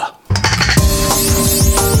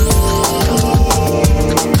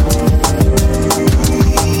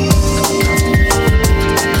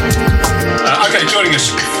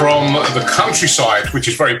Countryside, which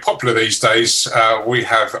is very popular these days, we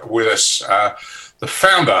have with us the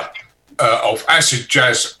founder of Acid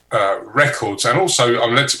Jazz Records, and also,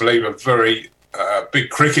 I'm led to believe, a very big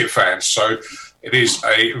cricket fan. So it is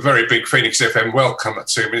a very big Phoenix FM welcome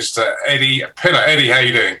to Mr. Eddie Pillar. Eddie, how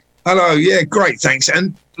you doing? Hello, yeah, great, thanks.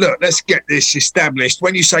 And look, let's get this established.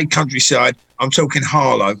 When you say Countryside, I'm talking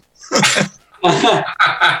Harlow.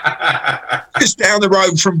 Just down the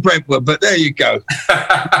road from Brentwood, but there you go.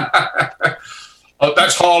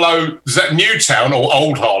 That's Harlow. Is that Newtown or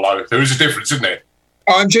Old Harlow? There is a difference, isn't there?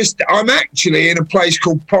 I'm actually in a place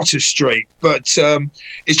called Potter Street, but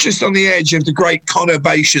it's just on the edge of the great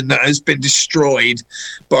conurbation that has been destroyed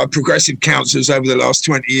by progressive councils over the last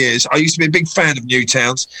 20 years. I used to be a big fan of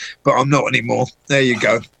Newtowns, but I'm not anymore. There you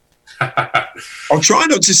go. I'll try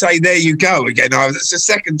not to say "there you go" again. That's the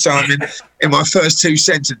second time in my first two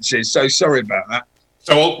sentences, so sorry about that.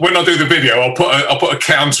 So when I do the video, I'll put a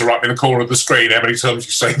counter up in the corner of the screen. How many times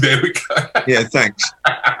you say "there we go"? Yeah, thanks.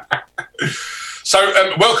 So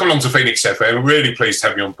welcome along to Phoenix FM. I'm really pleased to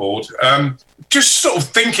have you on board. Just sort of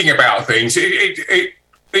thinking about things, it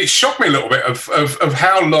shocked me a little bit of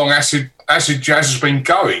how long acid jazz has been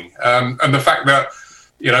going, and the fact that,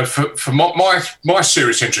 you know, for my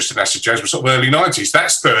serious interest in acid jazz was sort of early 90s.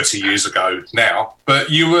 That's 30 years ago now. But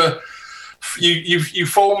you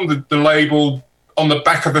formed the label on the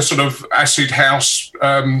back of the sort of acid house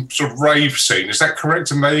sort of rave scene. Is that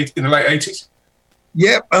correct? In the late 80s?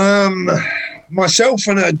 Yep. Myself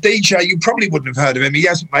and a DJ, you probably wouldn't have heard of him. He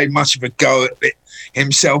hasn't made much of a go at it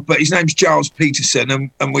himself, but his name's Giles Peterson, and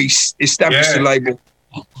we established the label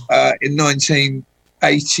in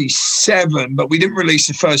 1987, but we didn't release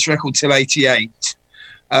the first record till 88,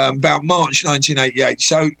 about March 1988.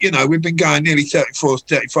 So, you know, we've been going nearly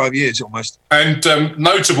 35 years almost. And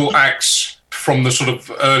notable acts from the sort of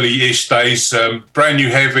early-ish days, Brand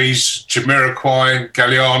New Heavies, Jamiroquai,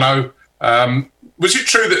 Galliano. Was it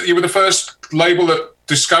true that you were the first label that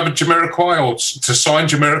discovered Jamiroquai or to sign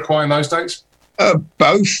Jamiroquai in those days?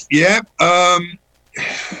 Both, yeah.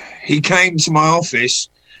 He came to my office,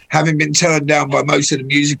 having been turned down by most of the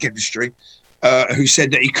music industry, who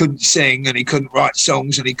said that he couldn't sing and he couldn't write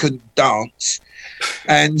songs and he couldn't dance.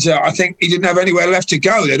 And I think he didn't have anywhere left to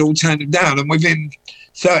go. They'd all turned him down. And within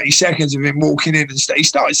 30 seconds of him walking in, he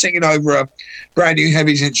started singing over a Brand New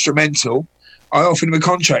Heavies instrumental. I offered him a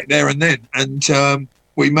contract there and then, and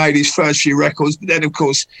we made his first few records. But then, of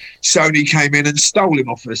course, Sony came in and stole him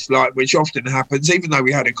off us, which often happens. Even though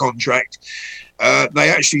we had a contract, they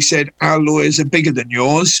actually said, our lawyers are bigger than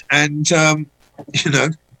yours. And, you know,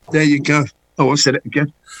 there you go. Oh, I said it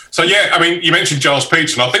again. So, yeah, I mean, you mentioned Giles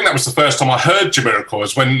Peterson. I think that was the first time I heard Jamiroquai,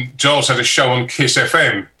 was when Giles had a show on Kiss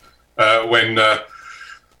FM, when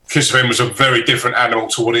Kiss FM was a very different animal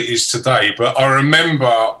to what it is today. But I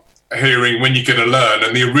remember hearing When You're Gonna Learn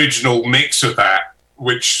and the original mix of that,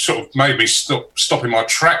 which sort of made me stop in my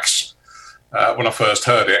tracks when I first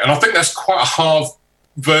heard it. And I think that's quite a hard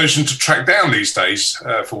version to track down these days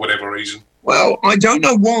for whatever reason. Well, I don't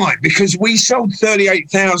know why, because we sold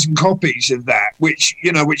 38,000 copies of that, which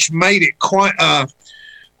made it quite a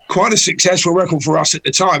successful record for us at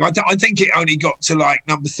the time. I think it only got to like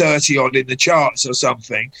number 30 odd in the charts or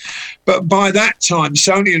something. But by that time,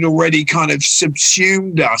 Sony had already kind of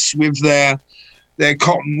subsumed us with their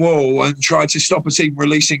cotton wool and tried to stop us even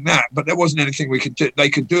releasing that. But there wasn't anything they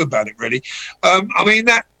could do about it, really. I mean,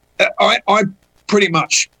 I pretty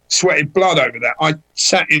much sweated blood over that. I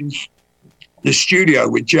sat in the studio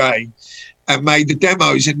with Jay and made the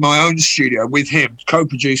demos in my own studio with him,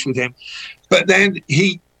 co-produced with him. But then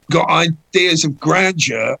he got ideas of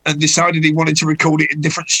grandeur and decided he wanted to record it in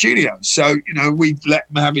different studios. So, you know, we let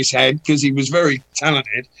him have his head because he was very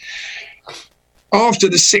talented. After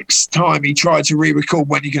the sixth time he tried to re-record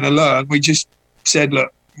When You're Gonna Learn, we just said,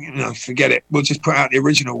 look, you know, forget it. We'll just put out the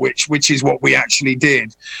original, which is what we actually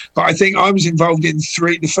did. But I think I was involved in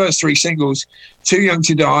the first three singles, Too Young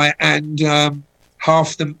to Die and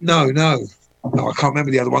half them. No, I can't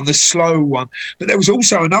remember the other one, the slow one. But there was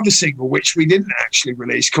also another single which we didn't actually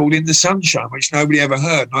release called In the Sunshine, which nobody ever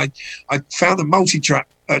heard. And I found a multi-track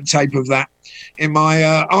tape of that in my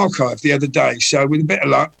archive the other day. So with a bit of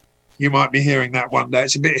luck, you might be hearing that one day.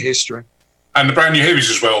 It's a bit of history. And the Brand New Heavies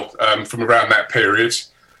as well, from around that period.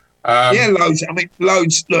 Yeah, loads. I mean,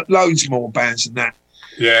 loads more bands than that.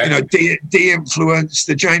 Yeah. You know, De-Influence,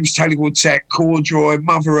 the James Taylor Quartet, Corduroy,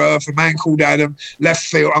 Mother Earth, A Man Called Adam, Left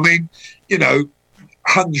Field. I mean, you know,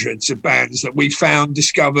 hundreds of bands that we found,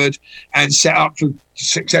 discovered, and set up for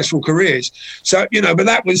successful careers. So, you know, but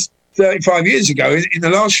that was 35 years ago. In the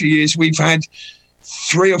last few years, we've had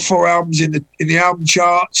 3 or 4 albums in the album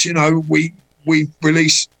charts. You know, we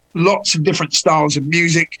released lots of different styles of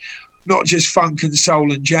music, not just funk and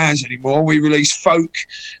soul and jazz anymore. We release folk,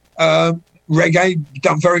 reggae,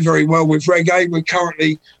 done very, very well with reggae. We're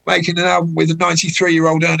currently making an album with a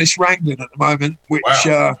 93-year-old Ernest Ranglin at the moment, which,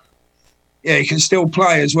 he can still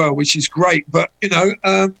play as well, which is great. But,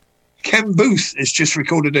 Ken Booth has just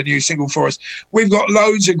recorded a new single for us. We've got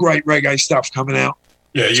loads of great reggae stuff coming out.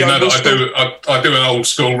 Yeah, you know that I do an old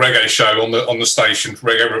school reggae show on the station,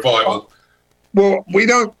 Reggae Revival. Well, we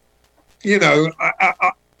don't, we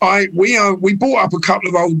bought up a couple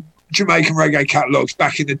of old Jamaican reggae catalogues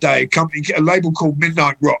back in the day, a label called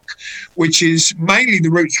Midnight Rock, which is mainly the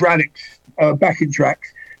Roots Radics backing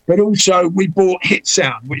tracks, but also we bought Hit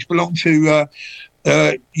Sound, which belonged to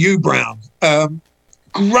Hugh Brown.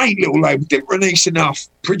 Great little label, didn't release enough,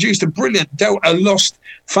 produced a brilliant,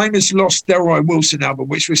 famous lost Delroy Wilson album,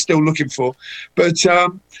 which we're still looking for. But,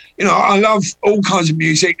 I love all kinds of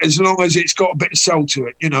music as long as it's got a bit of soul to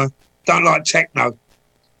it, Don't like techno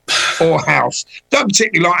or house. Don't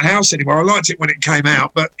particularly like house anymore. I liked it when it came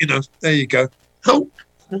out, but, there you go. Oh,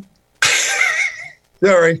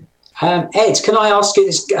 sorry. Ed, can I ask you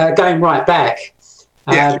this, going right back?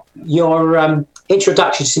 Your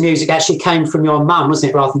introduction to music actually came from your mum,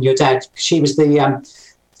 wasn't it, rather than your dad? She was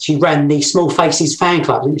she ran the Small Faces fan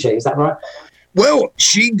club, didn't she? Is that right? Well,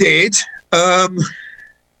 she did. I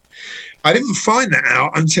didn't find that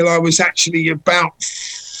out until I was actually about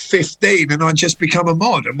 15 and I'd just become a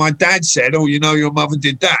mod. And my dad said, your mother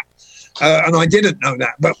did that. And I didn't know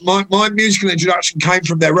that. But my musical introduction came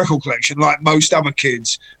from their record collection, like most other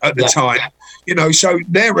kids at the time. So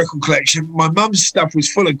their record collection, my mum's stuff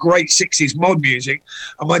was full of great 60s mod music,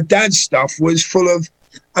 and my dad's stuff was full of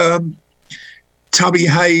Tubby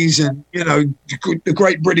Hayes and, the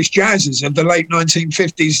great British jazzers of the late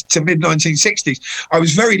 1950s to mid-1960s. I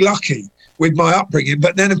was very lucky with my upbringing,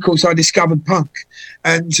 but then, of course, I discovered punk.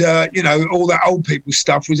 And, all that old people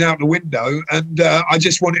stuff was out the window, and I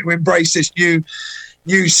just wanted to embrace this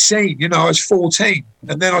new scene. I was 14,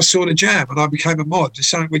 and then I saw the Jam, and I became a mod. It's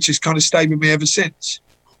something which has kind of stayed with me ever since.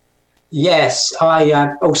 Yes,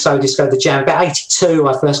 I also discovered the Jam about 82.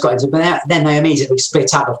 I first got into it, but then they immediately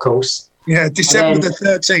split up, of course. Yeah, December the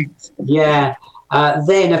 13th. Yeah.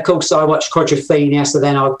 Then, of course, I watched Quadrophenia, so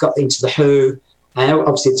then I got into The Who, and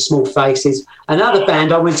obviously the Small Faces. Another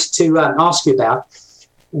band I wanted to ask you about,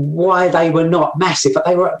 why they were not massive, but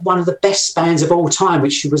they were one of the best bands of all time,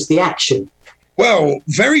 which was The Action. Well,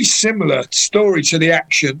 very similar story to The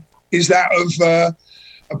Action is that of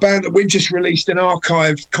a band that we've just released an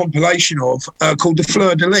archive compilation of called the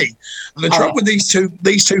Fleur de Lis. And the trouble with these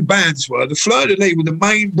two bands were the Fleur de Lis were the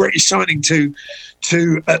main British signing to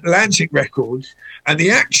Atlantic Records, and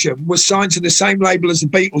The Action was signed to the same label as the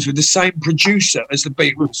Beatles with the same producer as the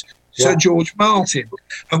Beatles, Sir George Martin.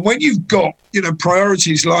 And when you've got,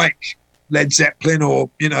 priorities like Led Zeppelin or,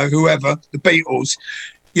 whoever, the Beatles,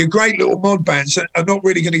 your great little mod bands are not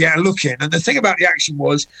really going to get a look in. And the thing about The Action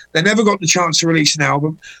was they never got the chance to release an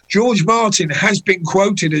album. George Martin has been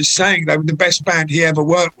quoted as saying they were the best band he ever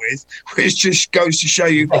worked with, which just goes to show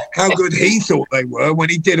you how good he thought they were when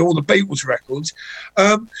he did all the Beatles records.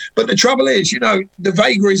 But the trouble is, the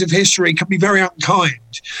vagaries of history can be very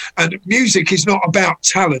unkind. And music is not about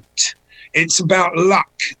talent. It's about luck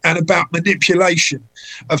and about manipulation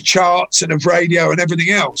of charts and of radio and everything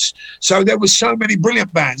else. So there were so many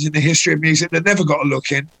brilliant bands in the history of music that never got a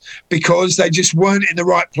look in because they just weren't in the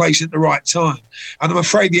right place at the right time. And I'm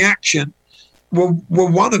afraid The Action were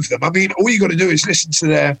one of them. I mean, all you got to do is listen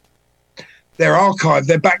to their archive,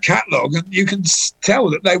 their back catalogue, and you can tell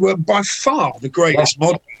that they were by far the greatest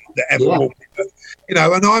mod that ever walked.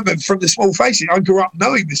 And I'm from the Small Faces. I grew up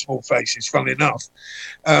knowing the Small Faces, funnily enough,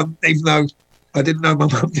 even though I didn't know my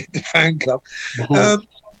mum did the fan club.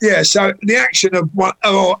 So The Action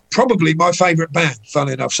are probably my favourite band,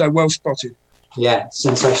 funnily enough, so well spotted. Yeah,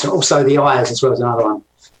 sensational. Also The Eyes as well as another one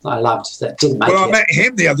that I loved that didn't make it. Well, I met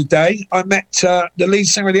him the other day. I met the lead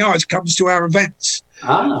singer of The Eyes comes to our events,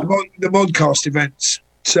 the Modcast events.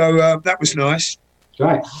 So that was nice.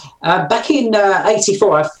 Right. Back in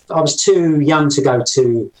 84, I was too young to go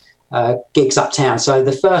to gigs uptown. So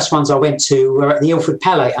the first ones I went to were at the Ilford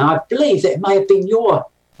Palais, and I believe that it may have been your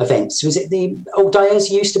events. Was it the old days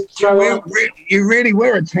you used to throw on? You really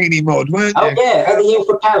were a teeny mod, weren't you? Oh, yeah, at the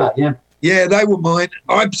Ilford Palais, yeah. Yeah, they were mine.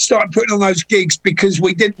 I started putting on those gigs because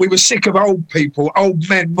we were sick of old people, old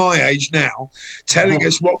men my age now, telling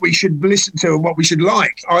us what we should listen to and what we should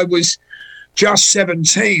like. I was just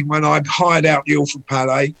 17 when I hired out the Ilford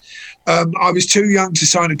Palais. I was too young to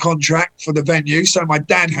sign a contract for the venue, so my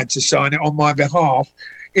dad had to sign it on my behalf.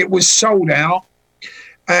 It was sold out,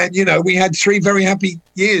 And, you know, we had 3 very happy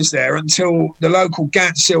years there until the local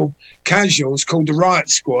Gantsill casuals called the Riot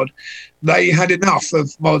Squad, they had enough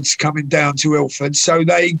of mods coming down to Ilford. So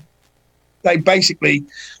they basically,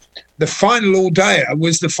 the final all-dayer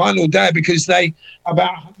was the final day because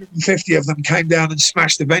about 150 of them came down and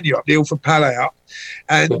smashed the venue up, the Ilford Palais up.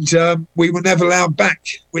 And we were never allowed back,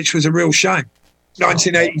 which was a real shame.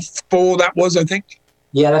 1984, that was, I think.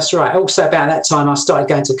 Yeah, that's right. Also, about that time, I started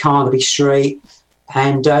going to Carnaby Street.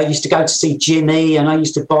 And I used to go to see Jimmy, and I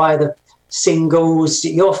used to buy the singles,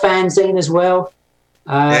 your fanzine as well.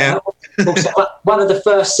 Also, one of the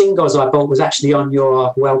first singles I bought was actually on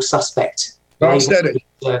your Well Suspect. Fast Eddie.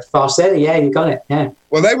 Fast Eddie, yeah, you got it, yeah.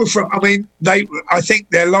 Well, they were from, I think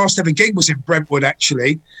their last ever gig was in Brentwood,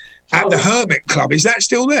 actually, at the Hermit Club. Is that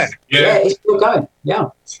still there? Yeah, it's still going, yeah.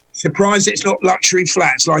 Surprised it's not luxury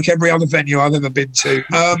flats like every other venue I've ever been to.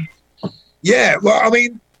 Yeah, well, I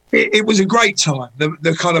mean, it was a great time,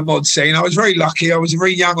 the kind of mod scene. I was very lucky. I was a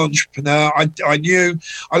very young entrepreneur.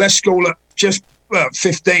 I left school at just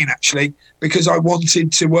 15, actually, because I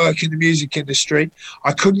wanted to work in the music industry.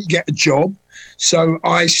 I couldn't get a job, so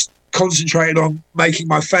I concentrated on making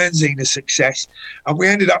my fanzine a success. And we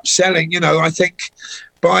ended up selling, you know, I think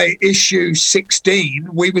by issue 16,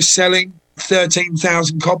 we were selling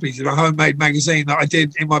 13,000 copies of a homemade magazine that I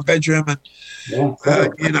did in my bedroom and,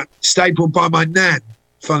 you know, stapled by my nan.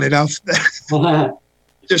 Fun enough,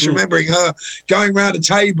 just remembering her going around a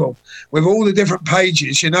table with all the different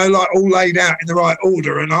pages, you know, like all laid out in the right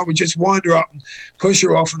order. And I would just wind her up and push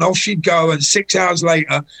her off, and off she'd go. And 6 hours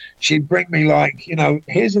later, she'd bring me like, you know,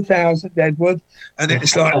 here's 1,000, Edward. And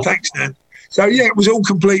it's like, thanks, Nan. So, yeah, it was all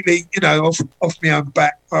completely, you know, off my own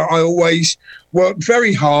back. I always worked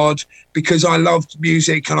very hard because I loved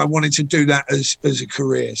music and I wanted to do that as a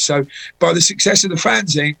career. So by the success of the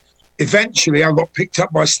fanzine, eventually, I got picked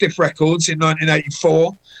up by Stiff Records in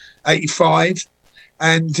 1984, 85,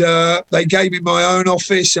 and they gave me my own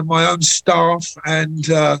office and my own staff and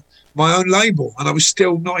my own label. And I was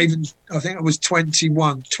still not even, I think I was 20.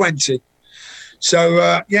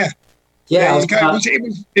 So, yeah. Yeah,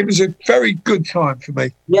 it was a very good time for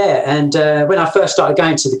me. Yeah, and when I first started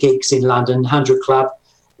going to the gigs in London, 100 Club,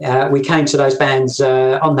 we came to those bands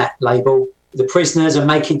on that label, The Prisoners and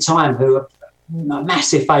Making Time, who are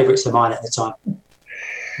massive favourites of mine at the time.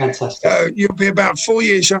 Fantastic. You'll be about 4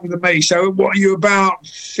 years younger than me. So what are you, about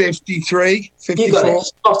 53, 54? You got it.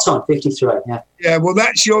 Spot on, 53, yeah. Yeah, well,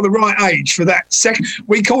 you're the right age for that second.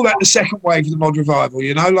 We call that the second wave of the mod revival,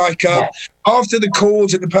 you know, like after the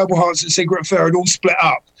Chords and the Purple Hearts and Secret Affair had all split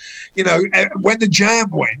up, you know, when the Jam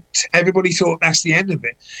went, everybody thought that's the end of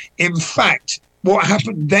it. In fact, what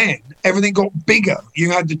happened then, everything got bigger. You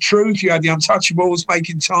had The Truth, you had the Untouchables,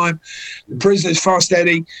 Making Time, The Prisoners, Fast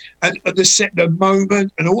Eddie, and the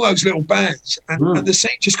Moment, and all those little bands. And the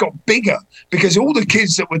scene just got bigger because all the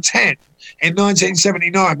kids that were 10 in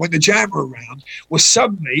 1979, when the Jam were around, were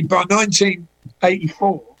suddenly, by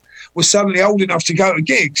 1984, were suddenly old enough to go to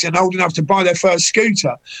gigs and old enough to buy their first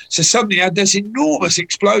scooter. So suddenly you had this enormous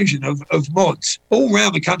explosion of mods all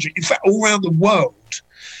around the country, in fact, all around the world.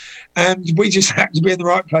 And we just happened to be in the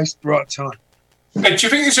right place at the right time. Hey, do you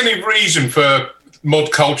think there's any reason for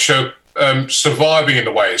mod culture surviving in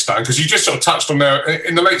the way it's done? Because you just sort of touched on there,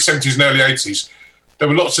 in the late 70s and early 80s, there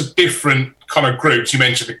were lots of different kind of groups. You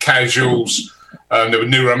mentioned the Casuals, there were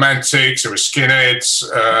New Romantics, there were Skinheads.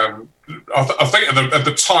 I think at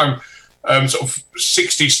the time, sort of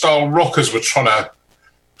 60s style rockers were trying to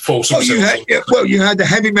force themselves. You had the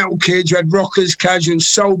heavy metal kids, you had rockers, Casuals,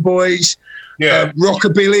 Soul Boys,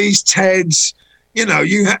 Rockabillys, Teds, you know,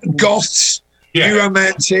 you had goths, New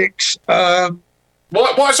Romantics. Why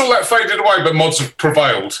has all that faded away but mods have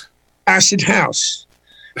prevailed? Acid House.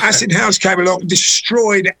 Acid House came along and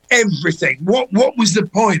destroyed everything. What was the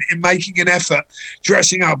point in making an effort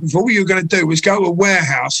dressing up if all you were going to do was go to a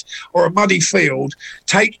warehouse or a muddy field,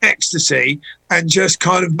 take ecstasy and just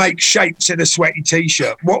kind of make shapes in a sweaty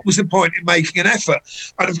T-shirt? What was the point in making an effort?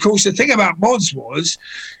 And, of course, the thing about mods was,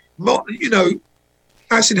 you know,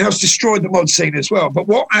 Acid House destroyed the mod scene as well. But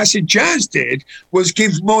what Acid Jazz did was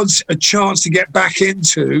give mods a chance to get back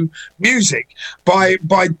into music by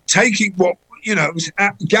taking what, you know,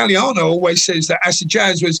 Galliano always says that Acid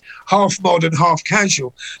Jazz was half mod and half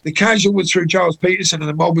casual. The casual was through Giles Peterson and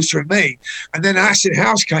the mod was through me. And then Acid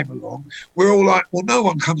House came along. We're all like, well, no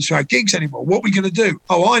one comes to our gigs anymore. What are we going to do?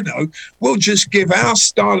 Oh, I know. We'll just give our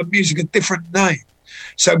style of music a different name.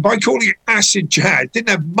 So by calling it Acid Jazz, didn't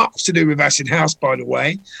have much to do with Acid House, by the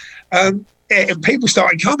way, people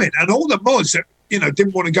started coming. And all the mods that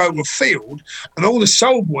didn't want to go to a field, and all the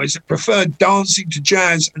soul boys that preferred dancing to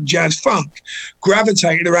jazz and jazz funk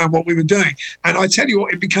gravitated around what we were doing. And I tell you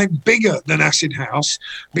what, it became bigger than acid house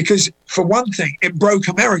because, for one thing, it broke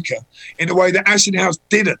America in a way that acid house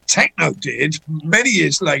didn't, techno did many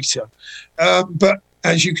years later. But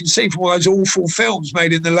as you can see from all those awful films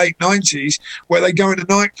made in the late 90s where they go in a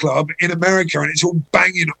nightclub in America and it's all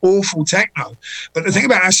banging awful techno. But the thing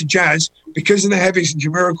about acid jazz, because of the Heavies and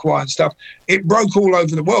Jamiroquai and stuff, it broke all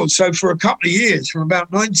over the world. So for a couple of years, from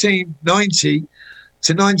about 1990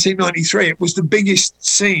 to 1993, it was the biggest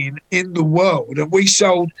scene in the world. And we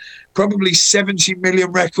sold probably 70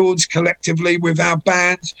 million records collectively with our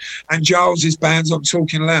bands and Giles's bands on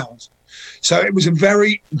Talking Loud. So it was a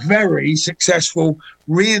very, very successful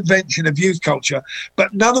reinvention of youth culture.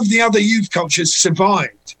 But none of the other youth cultures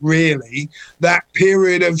survived, really, that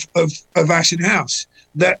period of acid house.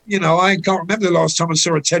 That, I can't remember the last time I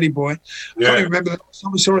saw a Teddy Boy. I can't even remember the last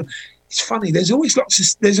time I saw it. It's funny, there's a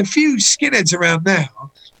few skinheads around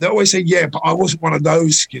now that always say, yeah, but I wasn't one of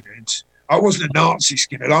those skinheads. I wasn't a Nazi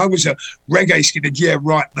skinhead. I was a reggae skinhead. Yeah,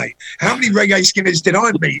 right, mate. How many reggae skinheads did I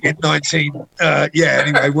meet in 19?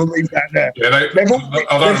 Anyway, we'll leave that there. Yeah,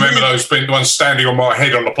 I don't remember those being the ones standing on my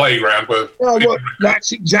head on the playground. Well,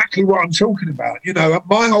 that's exactly what I'm talking about.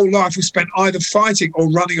 My whole life was spent either fighting or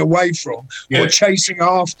running away from or chasing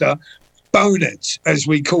after boneheads, as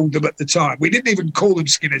we called them at the time. We didn't even call them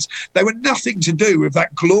skinheads. They were nothing to do with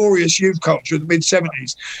that glorious youth culture of the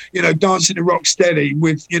mid-70s, dancing to rock steady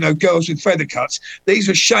with, girls with feather cuts. These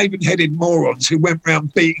were shaven-headed morons who went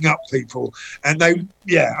around beating up people. And and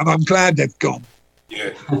I'm glad they've gone.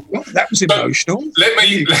 Yeah. Well, that was emotional. Let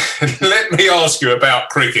me ask you about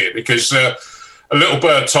cricket, because a little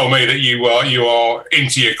bird told me that you are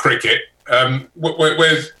into your cricket. Do you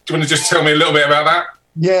want to just tell me a little bit about that?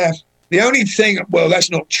 Yeah. The only thing, well,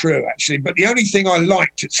 that's not true, actually, but the only thing I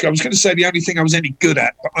liked at school, I was going to say the only thing I was any good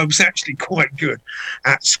at, but I was actually quite good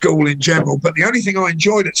at school in general. But the only thing I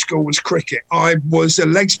enjoyed at school was cricket. I was a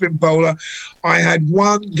leg spin bowler. I had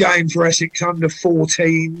one game for Essex under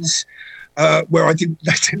 14s where they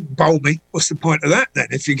didn't bowl me. What's the point of that then?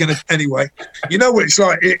 If you're going to, anyway, you know what it's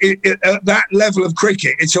like. At that level of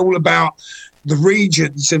cricket, it's all about the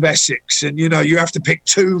regions of Essex, and you have to pick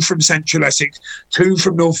 2 from Central Essex, 2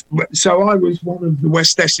 from North. So I was one of the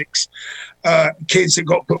West Essex kids that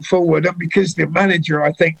got put forward, and because the manager,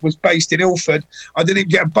 I think, was based in Ilford, I didn't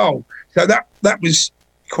get a bowl. So that was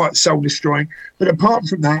quite soul destroying. But apart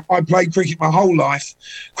from that, I played cricket my whole life.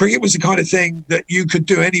 Cricket was the kind of thing that you could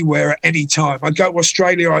do anywhere at any time. I'd go to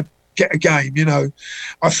Australia, I'd get a game,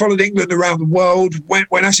 I followed England around the world. When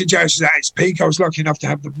acid jazz was at its peak, I was lucky enough to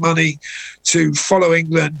have the money to follow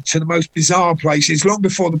England to the most bizarre places long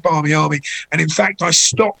before the Barmy Army. And in fact, I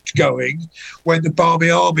stopped going when the Barmy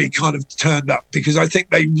Army kind of turned up, because I think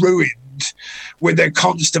they ruined, with their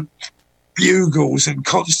constant bugles and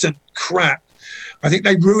constant crap, I think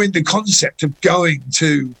they ruined the concept of going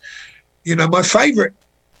to, my favourite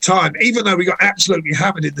time, even though we got absolutely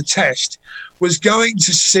hammered in the test, was going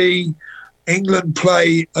to see England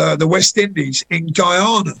play the West Indies in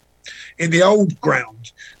Guyana, in the old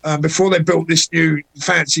ground, before they built this new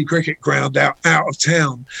fancy cricket ground out of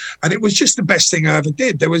town. And it was just the best thing I ever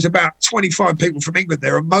did. There was about 25 people from England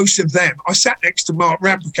there, and most of them, I sat next to Mark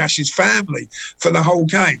Rampakash's family for the whole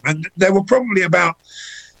game, and there were probably about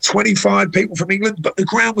 25 people from England, but the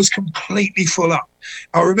ground was completely full up.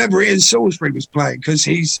 I remember Ian Salisbury was playing, because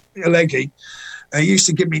he's a leggy. He used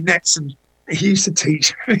to give me nets, and he used to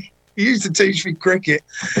teach me cricket.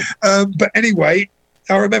 But anyway,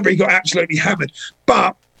 I remember he got absolutely hammered.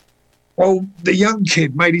 But the young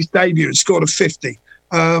kid made his debut and scored a 50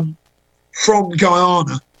 from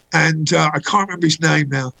Guyana, and I can't remember his name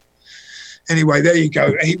now. Anyway, there you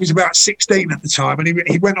go. He was about 16 at the time, and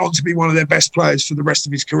he went on to be one of their best players for the rest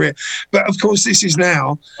of his career. But of course, this is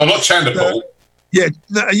now. Oh, not Chanderpaul.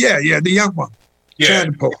 The young one. Yeah.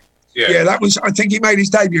 Chanderpaul. Yeah, that was. I think he made his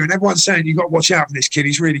debut, and everyone's saying you got to watch out for this kid.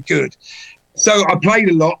 He's really good. So I played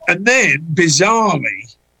a lot, and then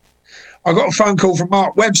bizarrely, I got a phone call from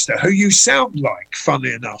Mark Webster, who you sound like,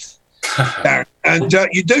 funnily enough, Darren. And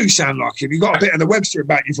you do sound like him. You got a bit of the Webster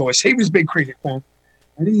about your voice. He was a big cricket fan.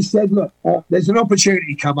 And he said, look, there's an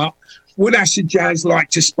opportunity come up. Would acid jazz like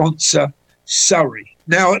to sponsor Surrey?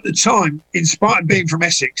 Now, at the time, in spite of being from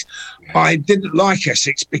Essex, I didn't like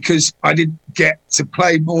Essex because I didn't get to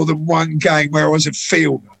play more than one game where I was a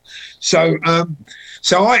fielder. So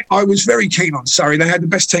I was very keen on Surrey. They had the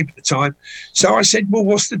best team at the time. So I said, well,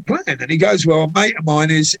 what's the plan? And he goes, well, a mate of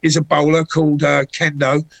mine is a bowler called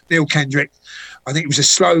Kendo, Neil Kendrick. I think he was a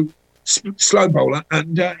slow bowler,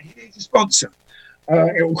 and he needs a sponsor.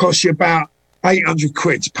 It will cost you about 800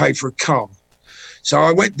 quid to pay for a car. So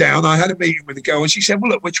I went down, I had a meeting with the girl, and she said,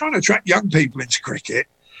 well, look, we're trying to attract young people into cricket.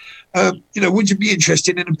 Would you be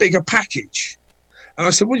interested in a bigger package? And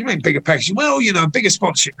I said, what do you mean bigger package? Well, a bigger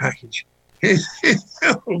sponsorship package.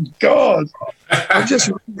 Oh, God. I just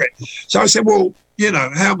remember it. So I said, well,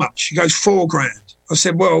 how much? She goes, $4,000. I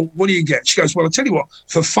said, well, what do you get? She goes, well, I'll tell you what,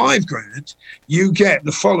 for $5,000, you get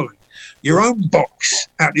the following. Your own box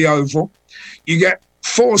at the Oval. You get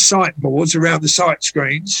 4 sight boards around the sight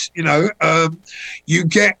screens. You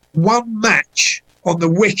get one match on the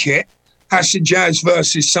wicket, Acid Jazz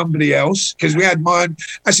versus somebody else, because we had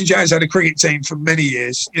Acid Jazz had a cricket team for many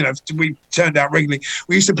years. We turned out regularly.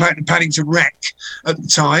 We used to play at the Paddington Rec at the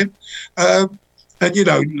time.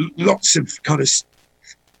 Lots of kind of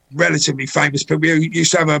relatively famous people. We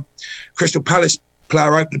used to have a Crystal Palace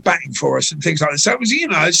player open the batting for us and things like that. So it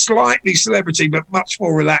was, slightly celebrity, but much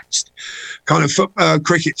more relaxed kind of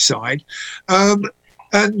cricket side. So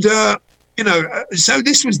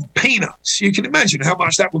this was peanuts. You can imagine how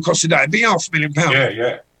much that would cost today. It'd be £500,000.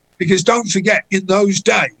 Yeah. Because don't forget, in those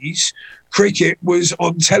days, cricket was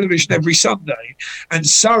on television every Sunday, and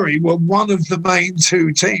Surrey were one of the main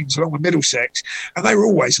 2 teams along with Middlesex, and they were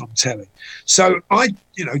always on telly. So I,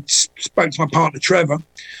 spoke to my partner Trevor,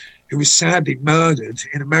 who was sadly murdered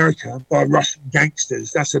in America by Russian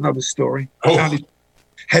gangsters. That's another story. Found his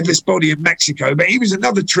headless body in Mexico, but he was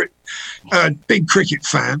another big cricket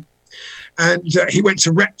fan. And he went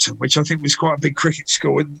to Repton, which I think was quite a big cricket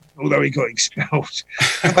school, although he got expelled.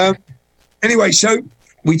 Anyway, so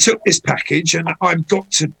we took this package, and I got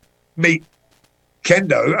to meet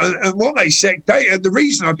Kendo. And what they said, the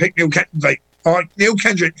reason I picked Neil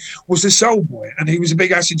Kendrick was the soul boy, and he was a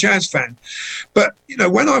big Acid Jazz fan. But,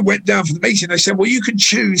 when I went down for the meeting, they said, well, you can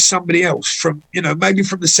choose somebody else from, maybe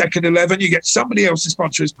from the second 11, you get somebody else to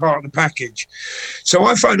sponsor as part of the package. So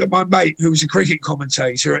I phoned up my mate, who was a cricket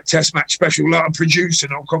commentator at Test Match Special, like a producer,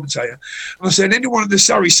 not a commentator. And I said, anyone in the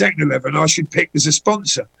Surrey second 11 I should pick as a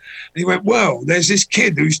sponsor. And he went, well, there's this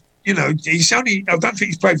kid who's, he's only, I don't think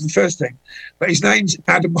he's played for the first team, but his name's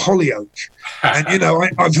Adam Hollyoake. And,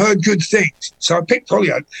 I've heard good things. So I picked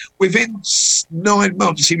Hollyoake. Within 9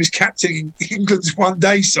 months, he was captaining England's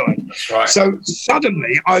one-day side. Right. So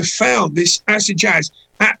suddenly I found this Acid Jazz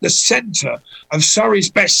at the centre of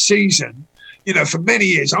Surrey's best season, for many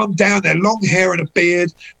years. I'm down there, long hair and a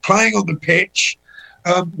beard, playing on the pitch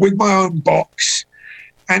with my own box.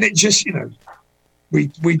 And it just,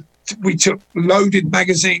 we took Loaded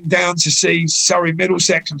magazine down to see Surrey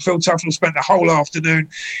Middlesex, and Phil Tufnell spent the whole afternoon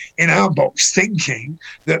in our box thinking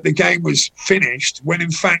that the game was finished, when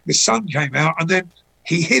in fact the sun came out, and then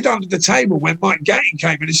he hid under the table when Mike Gatting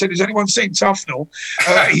came in and said, has anyone seen Tufnell?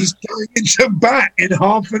 He's going into bat in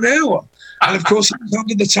half an hour. And of course he was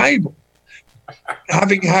under the table,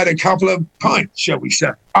 having had a couple of pints, shall we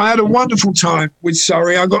say. I had a wonderful time with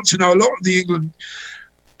Surrey. I got to know a lot of the England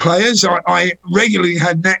players. I regularly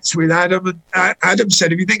had nets with Adam, and Adam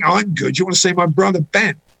said, if you think I'm good, you want to see my brother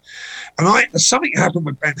Ben. And something happened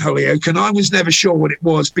with Ben Hollyoake, and I was never sure what it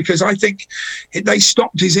was, because I think they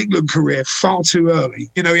stopped his England career far too early.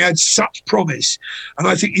 He had such promise, and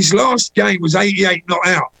I think his last game was 88 not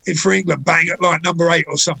out for England, batting at like number 8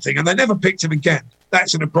 or something, and they never picked him again.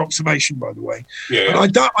 That's an approximation, by the way. Yeah.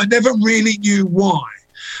 And I never really knew why.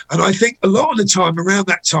 And I think a lot of the time, around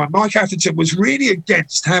that time, Mike Atherton was really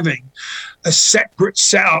against having a separate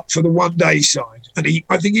setup for the one-day side. And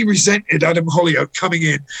I think he resented Adam Hollyoake coming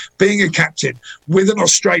in, being a captain with an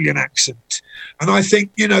Australian accent. And I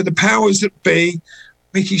think, the powers that be,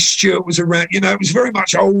 Mickey Stewart was around, it was very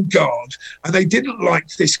much old guard, and they didn't like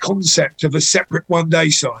this concept of a separate one-day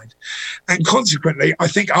side. And consequently, I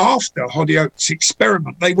think after Hollyoake's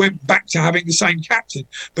experiment, they went back to having the same captain,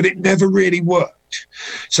 but it never really worked.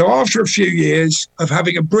 So after a few years of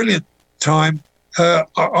having a brilliant time,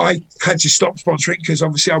 I had to stop sponsoring, because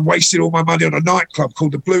obviously I wasted all my money on a nightclub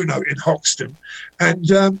called the Blue Note in Hoxton. And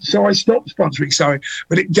so I stopped sponsoring Surrey.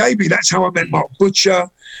 But it gave me, that's how I met Mark Butcher,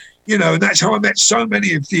 and that's how I met so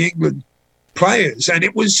many of the England players. And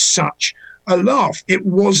it was such a laugh. It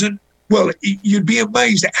wasn't, you'd be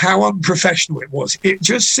amazed at how unprofessional it was. It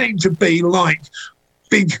just seemed to be like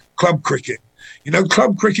big club cricket.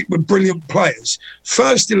 Club cricket with brilliant players.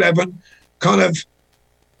 First 11, kind of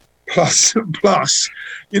plus and plus,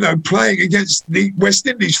 playing against the West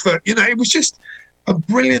Indies. It was just a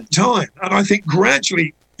brilliant time. And I think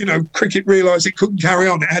gradually, cricket realised it couldn't carry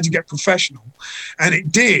on. It had to get professional. And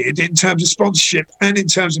it did, in terms of sponsorship and in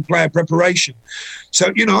terms of player preparation. So,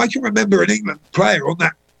 I can remember an England player on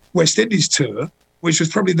that West Indies tour, which was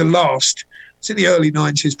probably the last It's in the early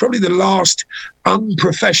 90s, probably the last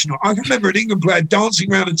unprofessional. I can remember an England player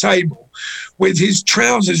dancing around a table with his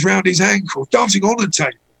trousers round his ankle, dancing on a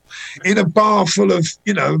table in a bar full of,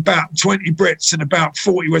 about 20 Brits and about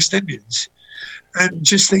 40 West Indians. And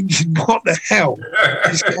just thinking, what the hell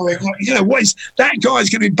is going on? What is that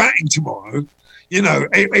guy's going to be batting tomorrow?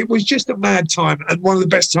 It was just a mad time and one of the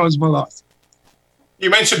best times of my life.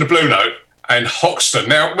 You mentioned the Blue Note and Hoxton.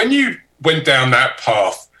 Now, when you went down that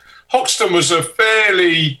path, Hoxton was a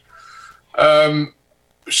fairly,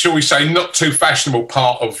 shall we say, not too fashionable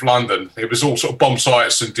part of London. It was all sort of bomb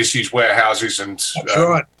sites and disused warehouses and That's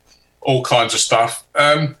right. all kinds of stuff.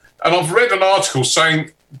 And I've read an article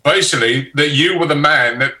saying basically that you were the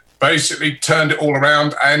man that basically turned it all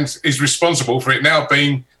around and is responsible for it now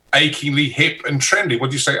being achingly hip and trendy.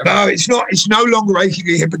 What do you say about that? No, it's not. It's no longer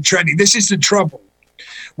achingly hip and trendy. This is the trouble.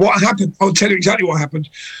 What happened? I'll tell you exactly what happened.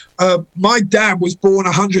 My dad was born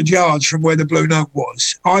 100 yards from where the Blue Note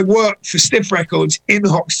was. I worked for Stiff Records in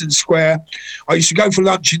Hoxton Square. I used to go for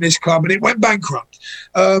lunch in this club, and it went bankrupt.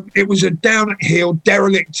 It was a down-at-heel,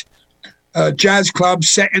 derelict jazz club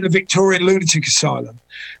set in a Victorian lunatic asylum,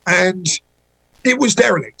 and it was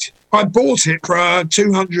derelict. I bought it for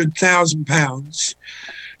 £200,000,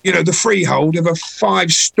 the freehold of a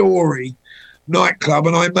 5-story nightclub,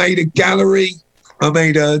 and I made a gallery. I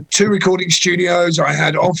made 2 recording studios. I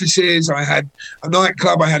had offices. I had a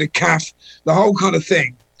nightclub. I had a cafe, the whole kind of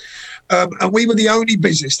thing. And we were the only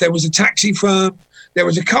business. There was a taxi firm. There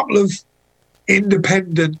was a couple of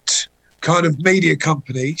independent kind of media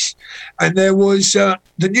companies. And there was the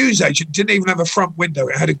newsagent didn't even have a front window.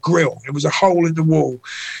 It had a grill. It was a hole in the wall.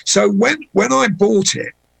 So when I bought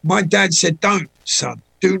it, my dad said, "Don't, son,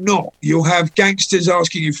 do not. You'll have gangsters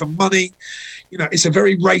asking you for money. It's a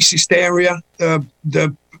very racist area.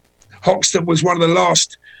 The Hoxton was one of the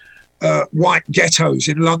last white ghettos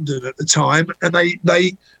in London at the time, and they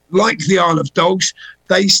like the Isle of Dogs,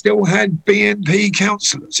 they still had BNP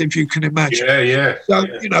councillors, if you can imagine. Yeah. So,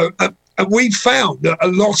 and we found that a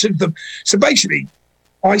lot of them. So basically,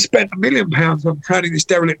 I spent £1 million on turning this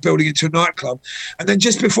derelict building into a nightclub. And then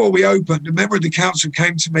just before we opened, a member of the council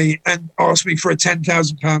came to me and asked me for a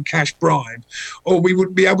 £10,000 cash bribe, or we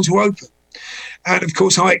wouldn't be able to open. And of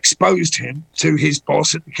course, I exposed him to his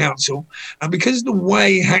boss at the council. And because of the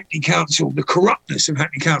way Hackney Council, the corruptness of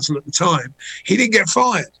Hackney Council at the time, he didn't get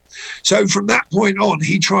fired. So from that point on,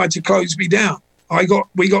 he tried to close me down. We got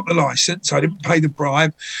the license. I didn't pay the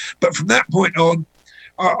bribe. But from that point on,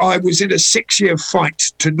 I was in a 6-year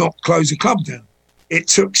fight to not close the club down. It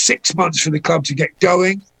took 6 months for the club to get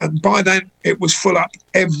going. And by then, it was full up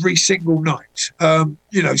every single night. 7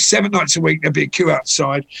 nights a week, there'd be a queue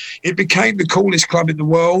outside. It became the coolest club in the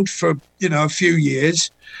world for, a few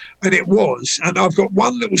years. And it was. And I've got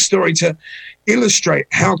one little story to illustrate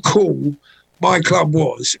how cool my club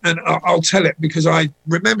was. And I'll tell it because I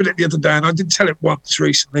remembered it the other day, and I did tell it once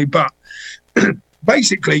recently. But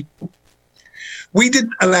basically, we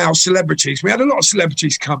didn't allow celebrities. We had a lot of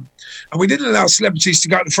celebrities come, and we didn't allow celebrities to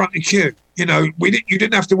go to the front of the queue. You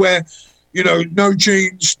didn't have to wear, no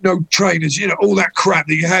jeans, no trainers, all that crap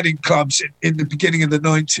that you had in clubs in the beginning of the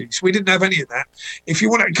 90s. We didn't have any of that. If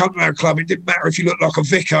you wanted to come to our club, it didn't matter if you looked like a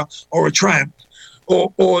vicar or a tramp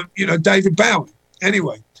or David Bowie.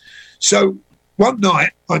 Anyway, so one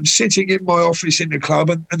night I'm sitting in my office in the club,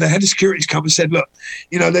 and the head of security's come and said, "Look,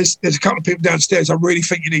 there's a couple of people downstairs. I really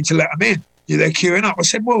think you need to let them in. They're queuing up." I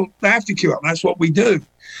said, "Well, they have to queue up. That's what we do."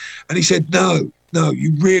 And he said, no,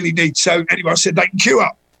 you really need. So anyway, I said, "They can queue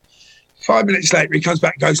up." 5 minutes later, he comes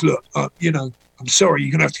back and goes, "Look, I'm sorry,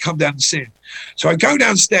 you're going to have to come down and see him." So I go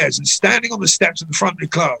downstairs, and standing on the steps at the front of the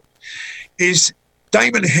club is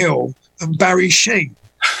Damon Hill and Barry Sheen.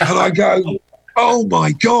 And I go, "Oh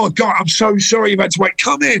my God, I'm so sorry you've had to wait.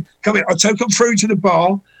 Come in. I took them through to the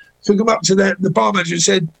bar, took them up to the bar manager and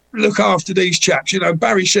said, "Look after these chaps.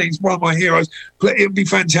 Barry Sheen's one of my heroes. It would be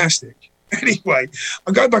fantastic." Anyway,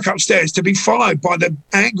 I go back upstairs to be followed by the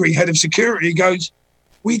angry head of security. He goes,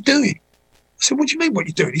 "What are you doing?" I said, "What do you mean, what are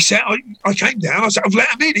you doing?" He said, I came down. I said, "I've let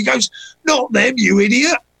them in." He goes, "Not them, you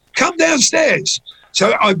idiot. Come downstairs."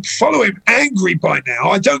 So I follow him, angry by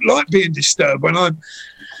now. I don't like being disturbed when I'm,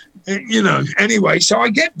 Anyway, so I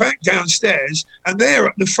get back downstairs, and there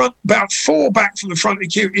at the front, about 4 back from the front of the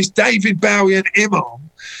queue, is David Bowie and Imam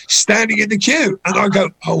standing in the queue. And I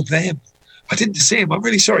go, "Oh, them. I didn't see him. I'm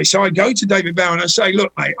really sorry." So I go to David Bowie and I say,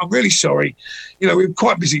 "Look, mate, I'm really sorry. We're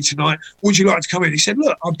quite busy tonight. Would you like to come in?" He said,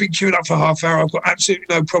 "Look, I've been queuing up for half hour. I've got absolutely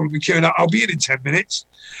no problem with queuing up. I'll be in 10 minutes.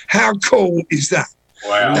 How cool is that?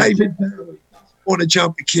 Wow. David Bowie doesn't want to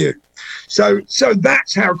jump the queue. So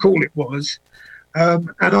that's how cool it was. And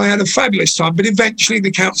I had a fabulous time. But eventually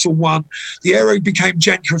the council won. The area became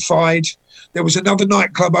gentrified. There was another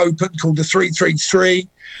nightclub open called the 333,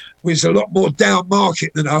 was a lot more down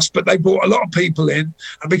market than us, but they brought a lot of people in.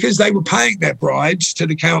 And because they were paying their bribes to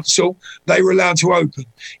the council, they were allowed to open.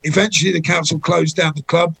 Eventually, the council closed down the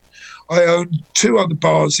club. I owned 2 other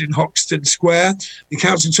bars in Hoxton Square. The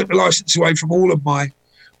council took the license away from all of my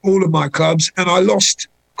clubs, and I lost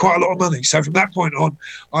quite a lot of money. So from that point on,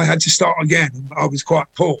 I had to start again, and I was quite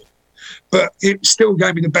poor. But it still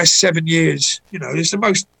gave me the best 7 years. You know, it was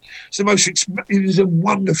a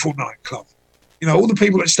wonderful nightclub. You know, all the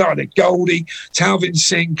people that started it, Goldie, Talvin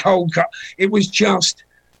Singh, Cold Cut, it was just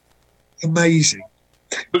amazing.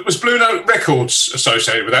 But was Blue Note Records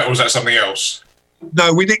associated with that, or was that something else?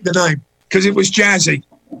 No, we nicked the name because it was jazzy.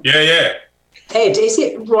 Yeah. Ed, is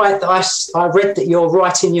it right that I read that you're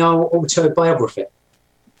writing your autobiography?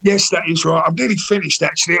 Yes, that is right. I'm nearly finished,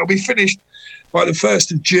 actually. It'll be finished by the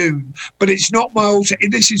 1st of June. But it's not my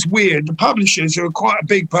this is weird. The publishers, who are quite a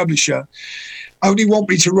big publisher, only want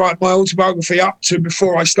me to write my autobiography up to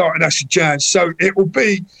before I started Acid Jazz. So it will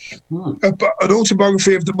be an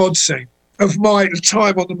autobiography of the mod scene, of my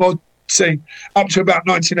time on the mod scene, up to about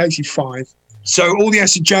 1985. So all the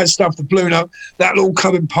Acid Jazz stuff, the Blue Note, that'll all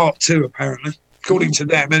come in part 2, apparently, according to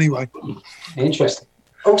them anyway. Interesting.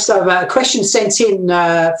 Also, a question sent in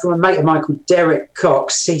from a mate of mine called Derek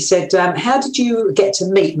Cox. He said, how did you get to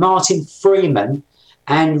meet Martin Freeman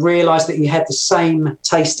and realise that you had the same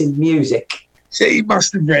taste in music? See, he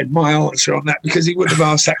must have read my answer on that because he wouldn't have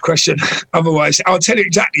asked that question otherwise. I'll tell you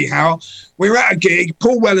exactly how. We were at a gig.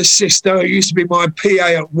 Paul Weller's sister, who used to be my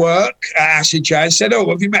PA at work at Acid Jazz, said, "Oh,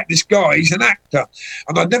 have you met this guy? He's an actor."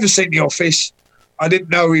 And I'd never seen The Office. I didn't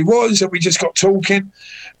know who he was, and we just got talking.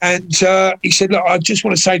 And he said, "Look, I just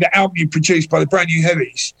want to say the album you produced by the Brand New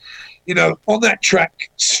Heavies, you know, on that track,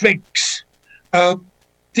 Sphinx,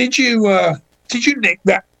 did you nick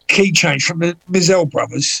that key change from the Mizell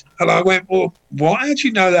brothers?" And I went, "Well, what? How do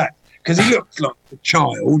you know that?" Because he looked like a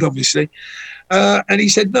child, obviously. And he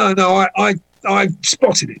said, no, I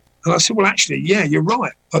spotted it. And I said, "Well, actually, yeah, you're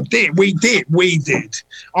right. I did. We did.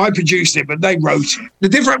 I produced it, but they wrote it." The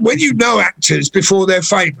different, when you know actors before they're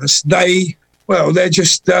famous, they're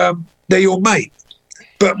just, they're your mate.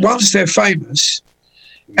 But once they're famous,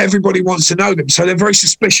 everybody wants to know them. So they're very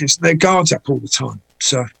suspicious and their guards up all the time.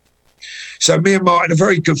 So me and Martin are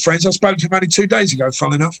very good friends. I spoke to him only 2 days ago,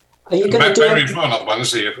 fun enough. Are you going to do another one,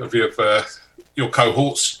 is he, of your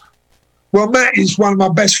cohorts? Well, Matt is one of my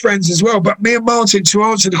best friends as well. But me and Martin, to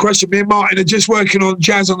answer the question, me and Martin are just working on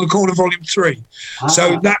Jazz on the Corner Volume 3.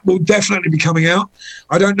 So that will definitely be coming out.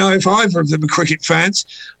 I don't know if either of them are cricket fans.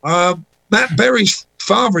 Matt Berry's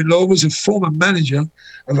father-in-law was a former manager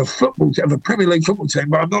of a Premier League football team,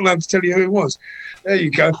 but I'm not allowed to tell you who it was. There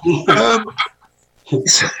you go.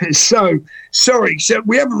 So, sorry. So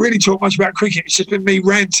we haven't really talked much about cricket. It's just been me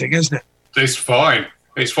ranting, hasn't it? It's fine.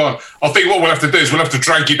 It's fine. I think what we'll have to do is we'll have to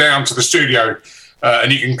drag you down to the studio,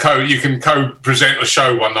 and you can co-present a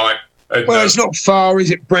show one night. And, well, it's not far,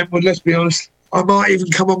 is it, Brentwood? Let's be honest. I might even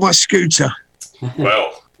come on my scooter.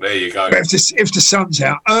 Well, there you go. If the sun's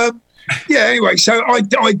out. Yeah. Anyway, so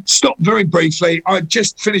I stopped very briefly. I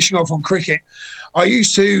just finishing off on cricket. I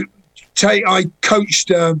used to I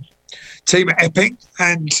coached team at Epping,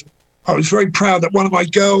 and I was very proud that one of my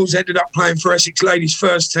girls ended up playing for Essex ladies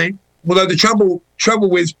first team. Although the trouble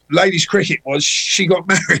with ladies cricket was she got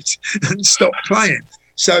married and stopped playing.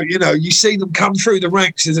 So, you know, you see them come through the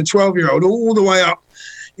ranks as a 12-year-old all the way up.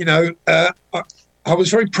 You know, I was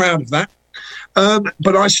very proud of that.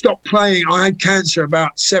 But I stopped playing. I had cancer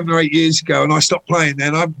about 7 or 8 years ago, and I stopped playing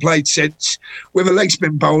then. I haven't played since. With a leg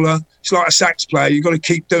spin bowler, it's like a sax player. You've got to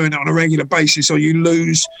keep doing it on a regular basis or you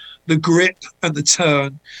lose the grip and the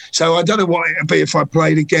turn. So I don't know what it would be if I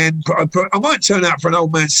played again. But I might turn out for an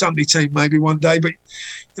old man Sunday team maybe one day, but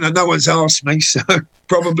you know, no one's asked me, so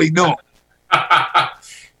probably not.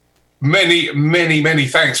 Many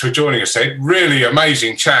thanks for joining us, Ed. Really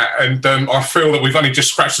amazing chat, and I feel that we've only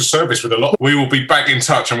just scratched the surface with a lot. We will be back in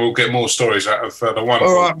touch and we'll get more stories out of the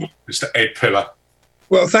wonderful Mr. Ed Pillar.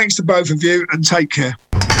 Well, thanks to both of you and take care.